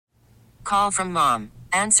Call from mom.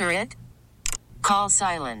 Answer it. Call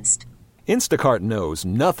silenced. Instacart knows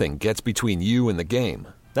nothing gets between you and the game.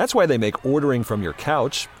 That's why they make ordering from your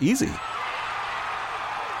couch easy.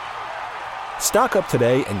 Stock up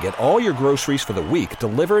today and get all your groceries for the week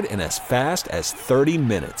delivered in as fast as 30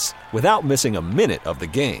 minutes without missing a minute of the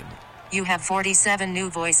game. You have 47 new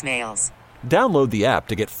voicemails. Download the app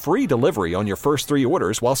to get free delivery on your first 3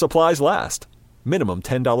 orders while supplies last. Minimum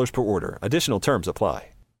 $10 per order. Additional terms apply.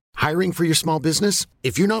 Hiring for your small business?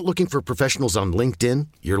 If you're not looking for professionals on LinkedIn,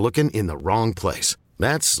 you're looking in the wrong place.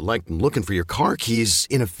 That's like looking for your car keys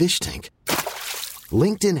in a fish tank.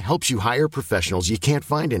 LinkedIn helps you hire professionals you can't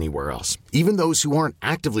find anywhere else, even those who aren't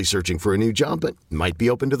actively searching for a new job but might be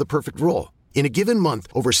open to the perfect role. In a given month,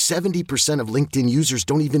 over 70% of LinkedIn users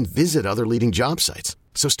don't even visit other leading job sites.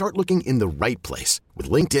 So start looking in the right place. With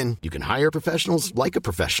LinkedIn, you can hire professionals like a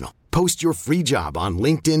professional. Post your free job on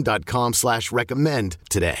linkedin.com/recommend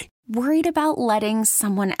today. Worried about letting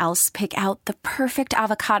someone else pick out the perfect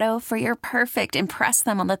avocado for your perfect impress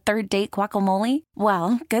them on the third date guacamole?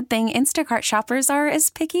 Well, good thing Instacart shoppers are as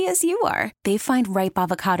picky as you are. They find ripe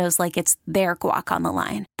avocados like it's their guac on the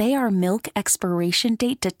line. They are milk expiration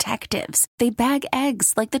date detectives. They bag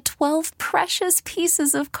eggs like the 12 precious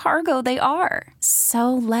pieces of cargo they are.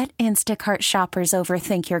 So let Instacart shoppers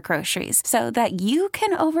overthink your groceries so that you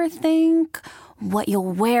can overthink what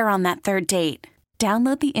you'll wear on that third date.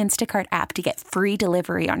 Download the Instacart app to get free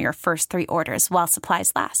delivery on your first 3 orders while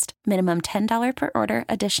supplies last. Minimum $10 per order.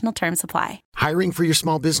 Additional terms apply. Hiring for your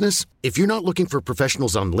small business? If you're not looking for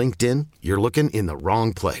professionals on LinkedIn, you're looking in the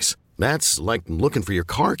wrong place. That's like looking for your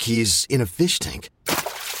car keys in a fish tank.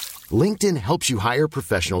 LinkedIn helps you hire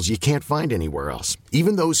professionals you can't find anywhere else,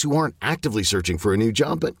 even those who aren't actively searching for a new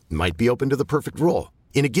job but might be open to the perfect role.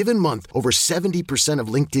 In a given month, over 70% of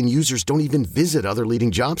LinkedIn users don't even visit other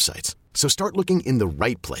leading job sites. So start looking in the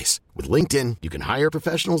right place. With LinkedIn, you can hire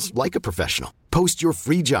professionals like a professional. Post your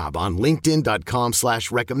free job on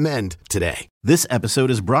linkedin.com/recommend today. This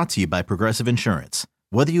episode is brought to you by Progressive Insurance.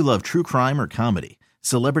 Whether you love true crime or comedy,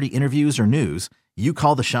 celebrity interviews or news, you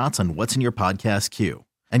call the shots on what's in your podcast queue.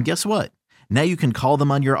 And guess what? Now you can call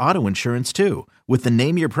them on your auto insurance too with the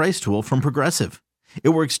Name Your Price tool from Progressive. It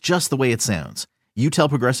works just the way it sounds. You tell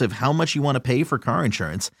Progressive how much you want to pay for car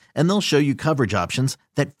insurance, and they'll show you coverage options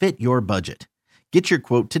that fit your budget. Get your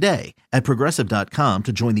quote today at Progressive.com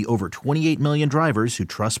to join the over 28 million drivers who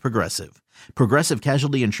trust Progressive. Progressive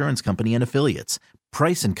Casualty Insurance Company and Affiliates.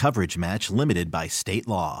 Price and coverage match limited by state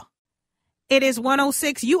law. It is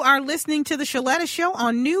 106. You are listening to The Shaletta Show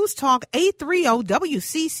on News Talk 830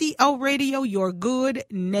 WCCO Radio, your good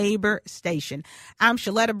neighbor station. I'm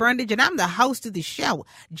Shaletta Brundage, and I'm the host of the show.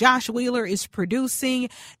 Josh Wheeler is producing,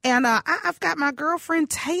 and I've got my girlfriend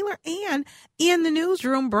Taylor Ann in the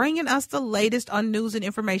newsroom bringing us the latest on news and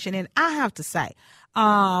information. And I have to say,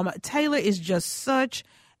 Taylor is just such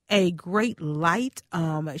a great light.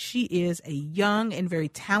 She is a young and very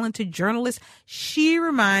talented journalist. She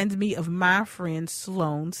reminds me of my friend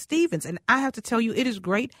Sloane Stevens. And I have to tell you, it is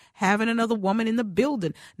great having another woman in the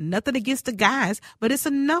building. Nothing against the guys, but it's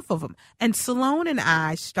enough of them. And Sloane and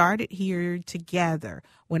I started here together.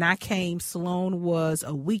 When I came, Sloane was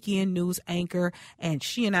a weekend news anchor, and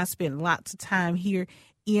she and I spent lots of time here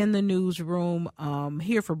in the newsroom,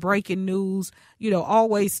 here for breaking news,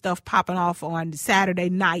 always stuff popping off on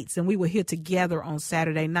Saturday nights, and we were here together on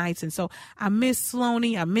Saturday nights. And so I miss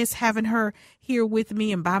Sloane. I miss having her here with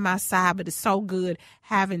me and by my side, but it's so good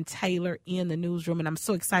having Taylor in the newsroom, and I'm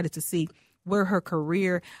so excited to see where her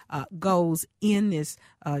career goes in this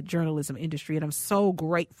journalism industry, and I'm so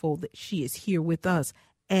grateful that she is here with us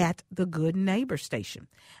at the Good Neighbor Station.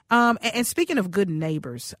 And speaking of good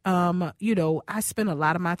neighbors, I spend a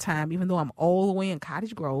lot of my time, even though I'm all the way in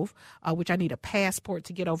Cottage Grove, which I need a passport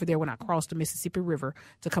to get over there when I cross the Mississippi River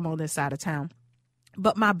to come on this side of town.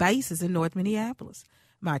 But my base is in North Minneapolis.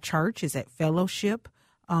 My church is at Fellowship,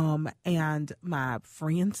 and my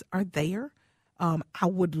friends are there. I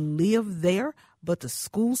would live there, but the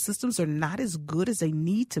school systems are not as good as they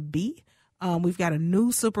need to be. We've got a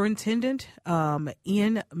new superintendent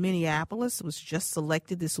in Minneapolis, was just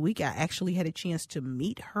selected this week. I actually had a chance to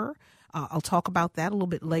meet her. I'll talk about that a little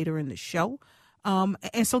bit later in the show.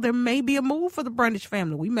 And so there may be a move for the Brundage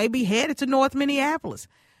family. We may be headed to North Minneapolis.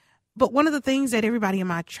 But one of the things that everybody in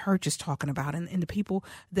my church is talking about, and the people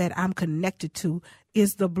that I'm connected to,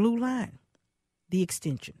 is the blue line, the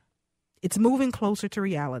extension. It's moving closer to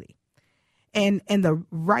reality. And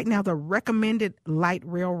right now, the recommended light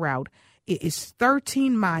rail route is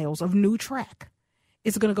 13 miles of new track.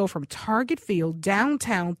 It's going to go from Target Field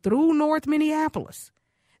downtown through North Minneapolis,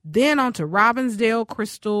 then on to Robbinsdale,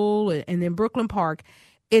 Crystal, and then Brooklyn Park.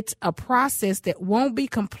 it's a process that won't be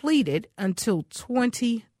completed until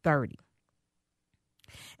 2030.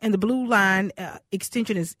 And the Blue Line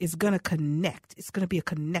extension is going to connect. It's going to be a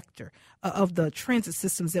connector of the transit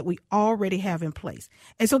systems that we already have in place.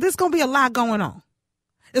 And so there's going to be a lot going on.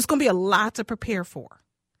 There's going to be a lot to prepare for.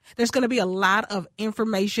 There's going to be a lot of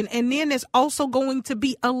information. And then there's also going to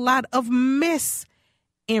be a lot of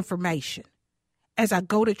misinformation. As I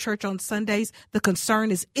go to church on Sundays, the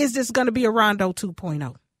concern is this going to be a Rondo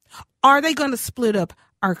 2.0? Are they going to split up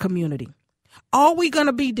our community? Are we going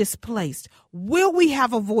to be displaced? Will we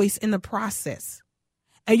have a voice in the process?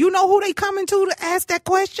 And you know who they coming to ask that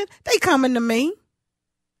question? They coming to me.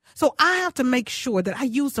 So I have to make sure that I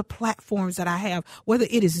use the platforms that I have, whether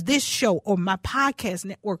it is this show or my podcast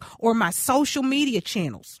network or my social media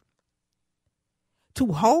channels,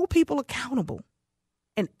 to hold people accountable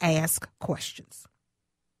and ask questions.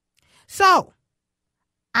 So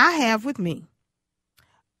I have with me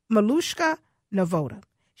Miluska Novota.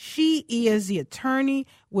 She is the attorney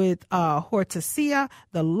with Hortesia,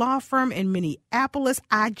 the law firm in Minneapolis.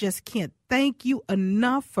 I just can't thank you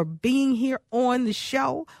enough for being here on the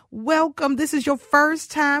show. Welcome. This is your first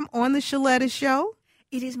time on the Shaletta Show.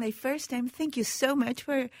 It is my first time. Thank you so much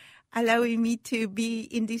for allowing me to be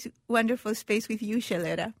in this wonderful space with you,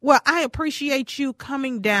 Shaletta. Well, I appreciate you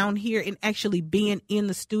coming down here and actually being in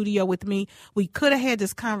the studio with me. We could have had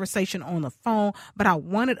this conversation on the phone, but I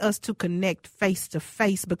wanted us to connect face to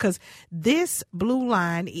face because this Blue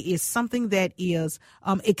Line is something that is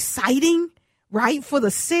exciting, right, for the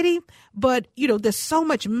city. But, you know, there's so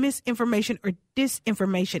much misinformation or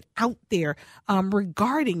disinformation out there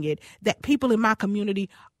regarding it that people in my community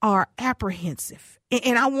are apprehensive.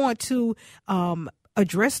 And I want to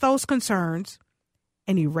address those concerns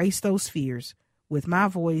and erase those fears with my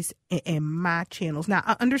voice and my channels. Now,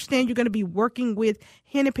 I understand you're going to be working with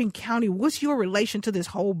Hennepin County. What's your relation to this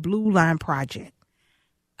whole Blue Line project?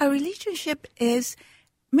 Our relationship is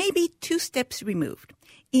maybe 2 steps removed,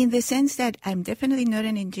 in the sense that I'm definitely not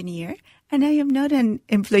an engineer and I am not an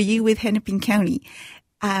employee with Hennepin County.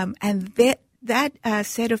 And that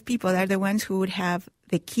set of people are the ones who would have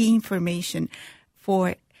the key information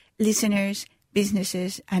for listeners,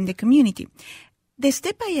 businesses, and the community. The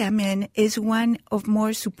step I am in is one of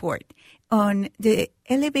more support on the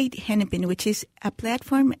Elevate Hennepin, which is a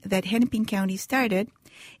platform that Hennepin County started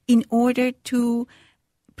in order to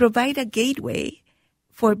provide a gateway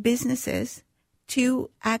for businesses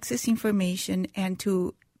to access information and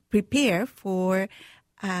to prepare for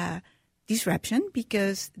disruption,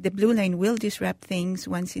 because the Blue Line will disrupt things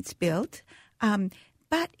once it's built,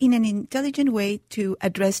 but in an intelligent way to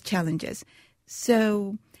address challenges.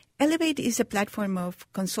 So Elevate is a platform of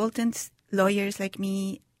consultants, lawyers like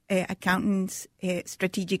me, accountants,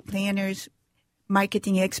 strategic planners,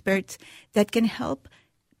 marketing experts that can help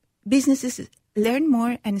businesses learn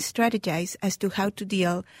more and strategize as to how to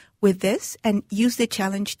deal with this and use the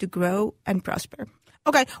challenge to grow and prosper.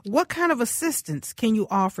 Okay, what kind of assistance can you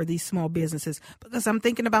offer these small businesses? Because I'm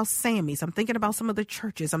thinking about Sammy's. I'm thinking about some of the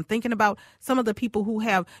churches. I'm thinking about some of the people who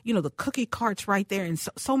have, you know, the cookie carts right there. And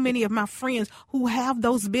so many of my friends who have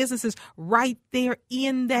those businesses right there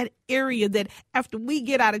in that area, that after we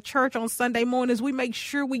get out of church on Sunday mornings, we make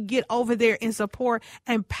sure we get over there and support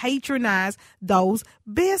and patronize those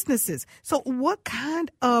businesses. So what kind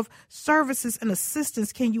of services and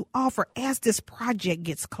assistance can you offer as this project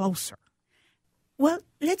gets closer? Well,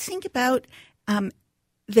 let's think about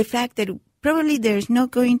the fact that probably there's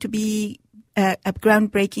not going to be a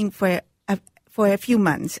groundbreaking for a few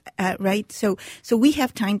months, right? So we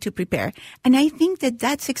have time to prepare. And I think that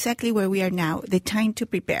that's exactly where we are now, the time to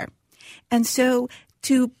prepare. And so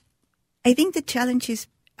I think the challenge is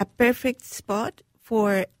a perfect spot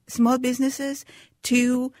for small businesses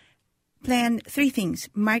to plan 3 things: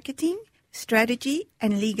 marketing, strategy,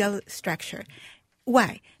 and legal structure.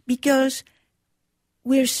 Why? Because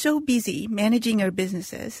we're so busy managing our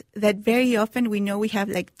businesses that very often we know we have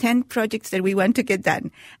like 10 projects that we want to get done.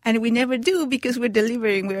 And we never do because we're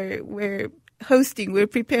delivering, we're hosting, we're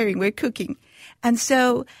preparing, we're cooking. And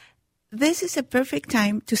so this is a perfect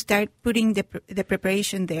time to start putting the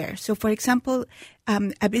preparation there. So, for example,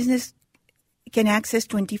 a business can access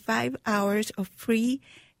 25 hours of free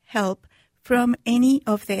help from any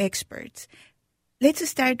of the experts. Let's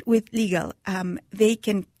start with legal. They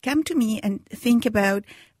can come to me and think about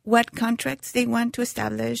what contracts they want to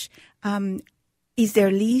establish. Is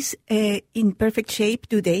their lease in perfect shape?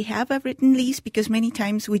 Do they have a written lease? Because many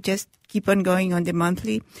times we just keep on going on the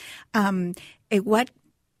monthly. What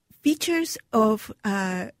features of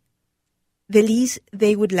the lease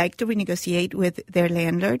they would like to renegotiate with their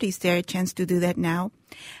landlord? Is there a chance to do that now?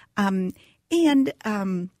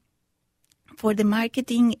 And for the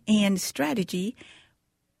marketing and strategy,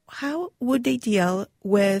 how would they deal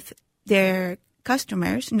with their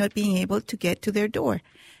customers not being able to get to their door?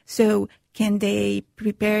 So can they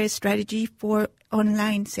prepare a strategy for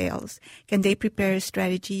online sales? Can they prepare a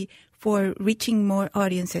strategy for reaching more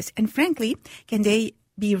audiences? And frankly, can they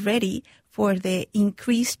be ready for the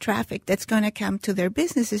increased traffic that's going to come to their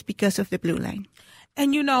businesses because of the Blue Line?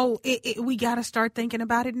 And, we got to start thinking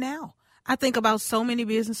about it now. I think about so many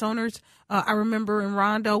business owners. I remember in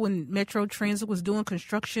Rondo when Metro Transit was doing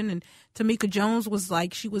construction and Tamika Jones was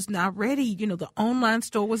like, she was not ready. The online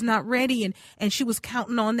store was not ready. And she was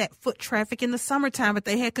counting on that foot traffic in the summertime, but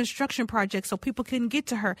they had construction projects so people couldn't get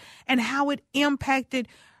to her, and how it impacted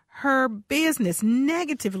her business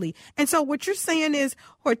negatively. And so what you're saying is,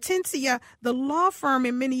 Hortensia, the law firm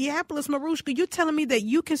in Minneapolis, Miluska, you're telling me that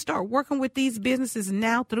you can start working with these businesses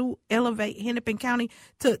now through Elevate Hennepin County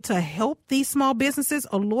to help these small businesses?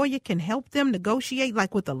 A lawyer can help them negotiate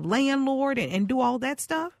like with a landlord and do all that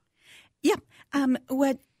stuff? Yeah.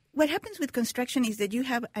 What happens with construction is that you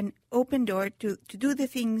have an open door to do the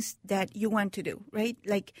things that you want to do, right?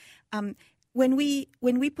 Like when we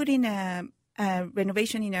put in a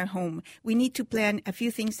renovation in our home, we need to plan a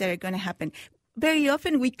few things that are going to happen. Very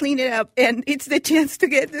often we clean it up, and it's the chance to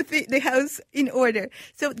get the house in order.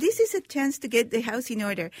 So this is a chance to get the house in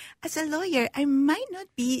order. As a lawyer, I might not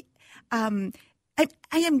be I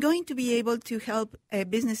am going to be able to help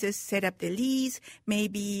businesses set up the lease,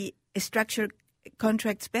 maybe structure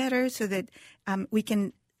contracts better so that we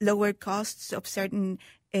can lower costs of certain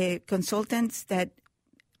consultants that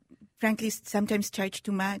frankly sometimes charge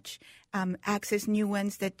too much, access new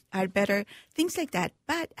ones that are better, things like that.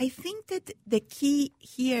 But I think that the key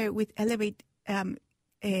here with Elevate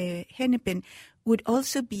Hennepin would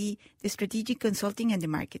also be the strategic consulting and the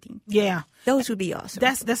marketing. Yeah. Those would be awesome.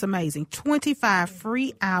 That's amazing. 25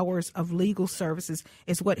 free hours of legal services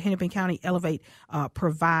is what Hennepin County Elevate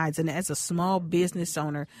provides. And as a small business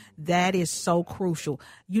owner, that is so crucial.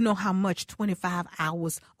 You know how much 25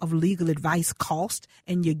 hours of legal advice cost,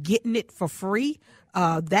 and you're getting it for free?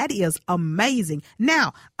 That is amazing.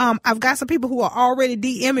 Now, I've got some people who are already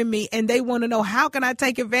DMing me, and they want to know, how can I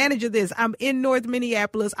take advantage of this? I'm in North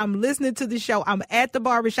Minneapolis. I'm listening to the show. I'm at the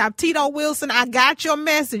barbershop. Tito Wilson, I got your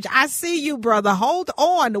message. I see you, brother. Hold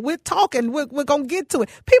on. We're talking. We're going to get to it.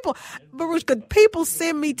 People, Miluska, people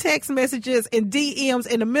send me text messages and DMs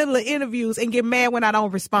in the middle of interviews and get mad when I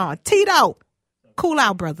don't respond. Tito, cool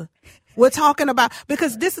out, brother. We're talking about,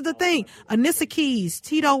 because this is the thing, Anissa Keys,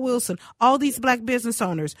 Tito Wilson, all these black business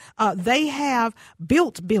owners, they have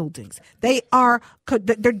built buildings. They're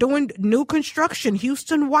doing new construction.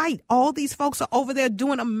 Houston White, all these folks are over there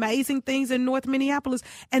doing amazing things in North Minneapolis,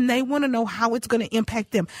 and they want to know how it's going to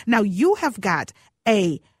impact them. Now, you have got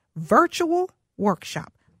a virtual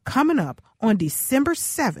workshop coming up on December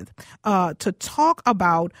 7th to talk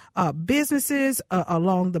about businesses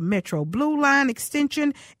along the Metro Blue Line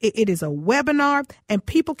extension. It is a webinar, and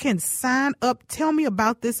people can sign up. Tell me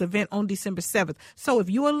about this event on December 7th. So if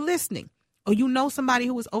you are listening, or you know somebody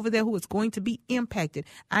who is over there who is going to be impacted,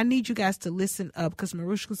 I need you guys to listen up, because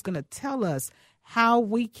Miluska is going to tell us how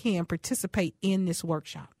we can participate in this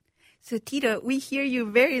workshop. So, Tito, we hear you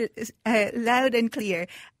very loud and clear.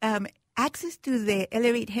 Access to the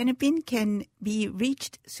Elevate Hennepin can be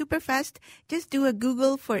reached super fast. Just do a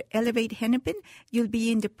Google for Elevate Hennepin. You'll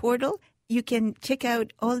be in the portal. You can check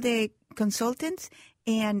out all the consultants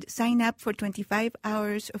and sign up for 25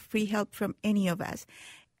 hours of free help from any of us.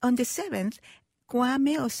 On the 7th,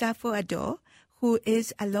 Kwame Osafo-Addo, who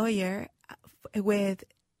is a lawyer with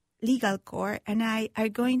Legal Corps, and I are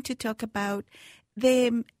going to talk about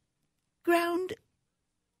the ground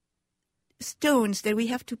stones that we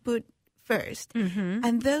have to put first. Mm-hmm.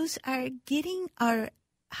 And those are getting our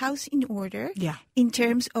house in order in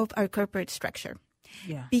terms of our corporate structure.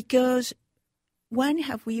 Yeah. Because one,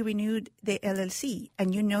 have we renewed the LLC?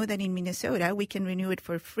 And you know that in Minnesota, we can renew it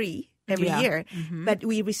for free every year. Mm-hmm. But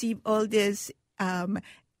we receive all this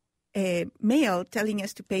mail telling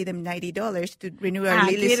us to pay them $90 to renew our LLC.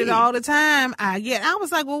 I get it all the time. I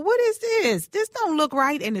was like, well, what is this? This don't look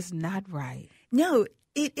right, and it's not right. No,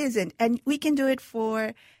 it isn't. And we can do it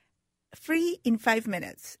for free in 5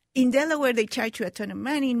 minutes. In Delaware, they charge you a ton of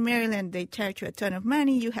money. In Maryland, they charge you a ton of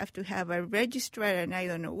money. You have to have a registrar and I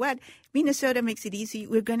don't know what. Minnesota makes it easy.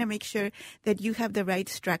 We're going to make sure that you have the right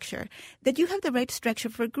structure,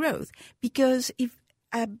 for growth. Because if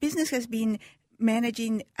a business has been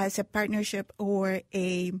managing as a partnership or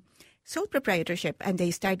a sole proprietorship and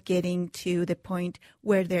they start getting to the point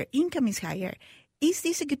where their income is higher, is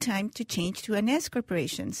this a good time to change to an S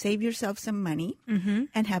corporation, save yourself some money,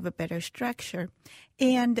 and have a better structure?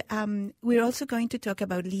 And we're also going to talk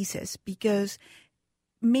about leases, because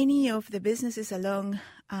many of the businesses along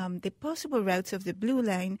the possible routes of the Blue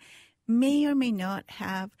Line may or may not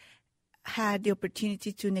have had the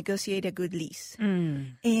opportunity to negotiate a good lease,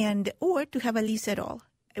 or to have a lease at all.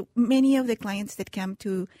 Many of the clients that come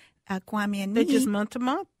to Kwame and me, they're just month to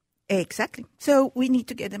month. Exactly. So we need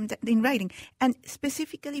to get them in writing, and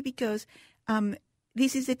specifically because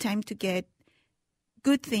this is the time to get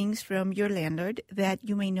good things from your landlord that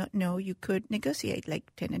you may not know you could negotiate,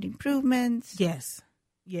 like tenant improvements.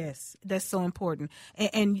 Yes, that's so important.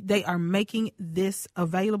 And they are making this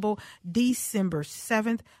available December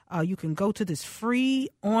 7th. You can go to this free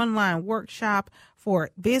online workshop for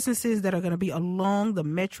businesses that are going to be along the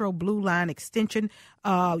Metro Blue Line extension.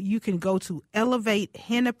 You can go to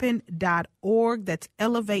elevatehennepin.org. That's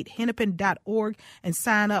elevatehennepin.org and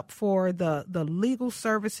sign up for the legal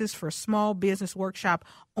services for small business workshop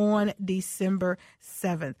on December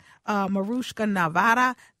 7th. Miluska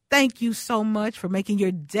Novota, thank you so much for making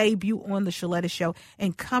your debut on the Shaletta Show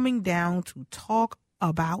and coming down to talk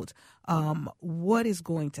about what is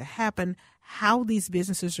going to happen, how these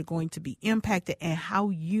businesses are going to be impacted, and how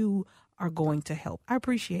you are going to help. I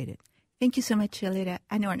appreciate it. Thank you so much, Shaletta.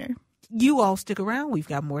 An honor. You all stick around. We've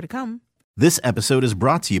got more to come. This episode is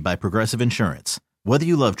brought to you by Progressive Insurance. Whether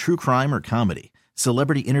you love true crime or comedy,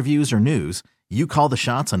 celebrity interviews or news, you call the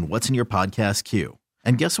shots on what's in your podcast queue.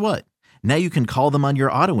 And guess what? Now you can call them on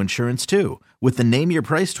your auto insurance too with the Name Your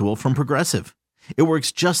Price tool from Progressive. It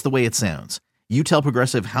works just the way it sounds. You tell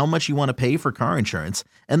Progressive how much you want to pay for car insurance,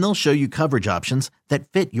 and they'll show you coverage options that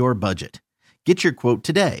fit your budget. Get your quote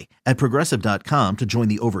today at Progressive.com to join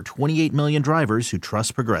the over 28 million drivers who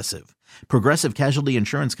trust Progressive. Progressive Casualty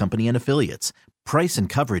Insurance Company and Affiliates. Price and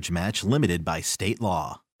coverage match limited by state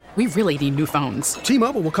law. We really need new phones.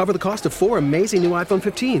 T-Mobile will cover the cost of 4 amazing new iPhone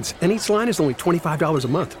 15s, and each line is only $25 a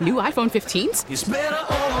month. New iPhone 15s? It's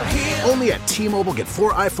better over here. Only at T-Mobile, get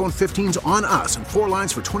 4 iPhone 15s on us and 4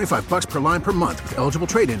 lines for $25 per line per month with eligible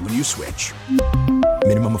trade-in when you switch.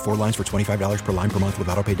 Minimum of 4 lines for $25 per line per month with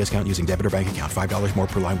autopay discount using debit or bank account. $5 more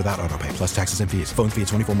per line without autopay, plus taxes and fees. Phone fee at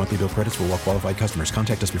 24 monthly bill credits for well-qualified customers.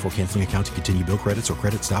 Contact us before canceling account to continue bill credits or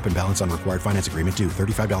credit stop and balance on required finance agreement due.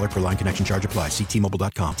 $35 per line connection charge applies. See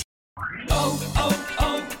T-Mobile.com.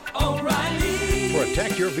 O'Reilly.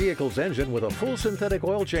 Protect your vehicle's engine with a full synthetic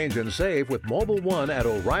oil change and save with Mobile One at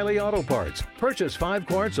O'Reilly Auto Parts. Purchase 5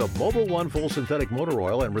 quarts of Mobile One full synthetic motor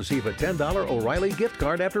oil and receive a $10 O'Reilly gift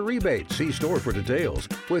card after rebate. See store for details.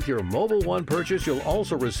 With your Mobile One purchase, you'll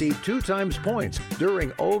also receive 2 times points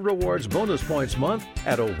during O Rewards Bonus Points Month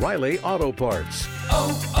at O'Reilly Auto Parts.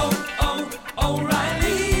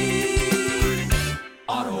 O'Reilly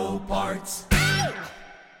Auto Parts.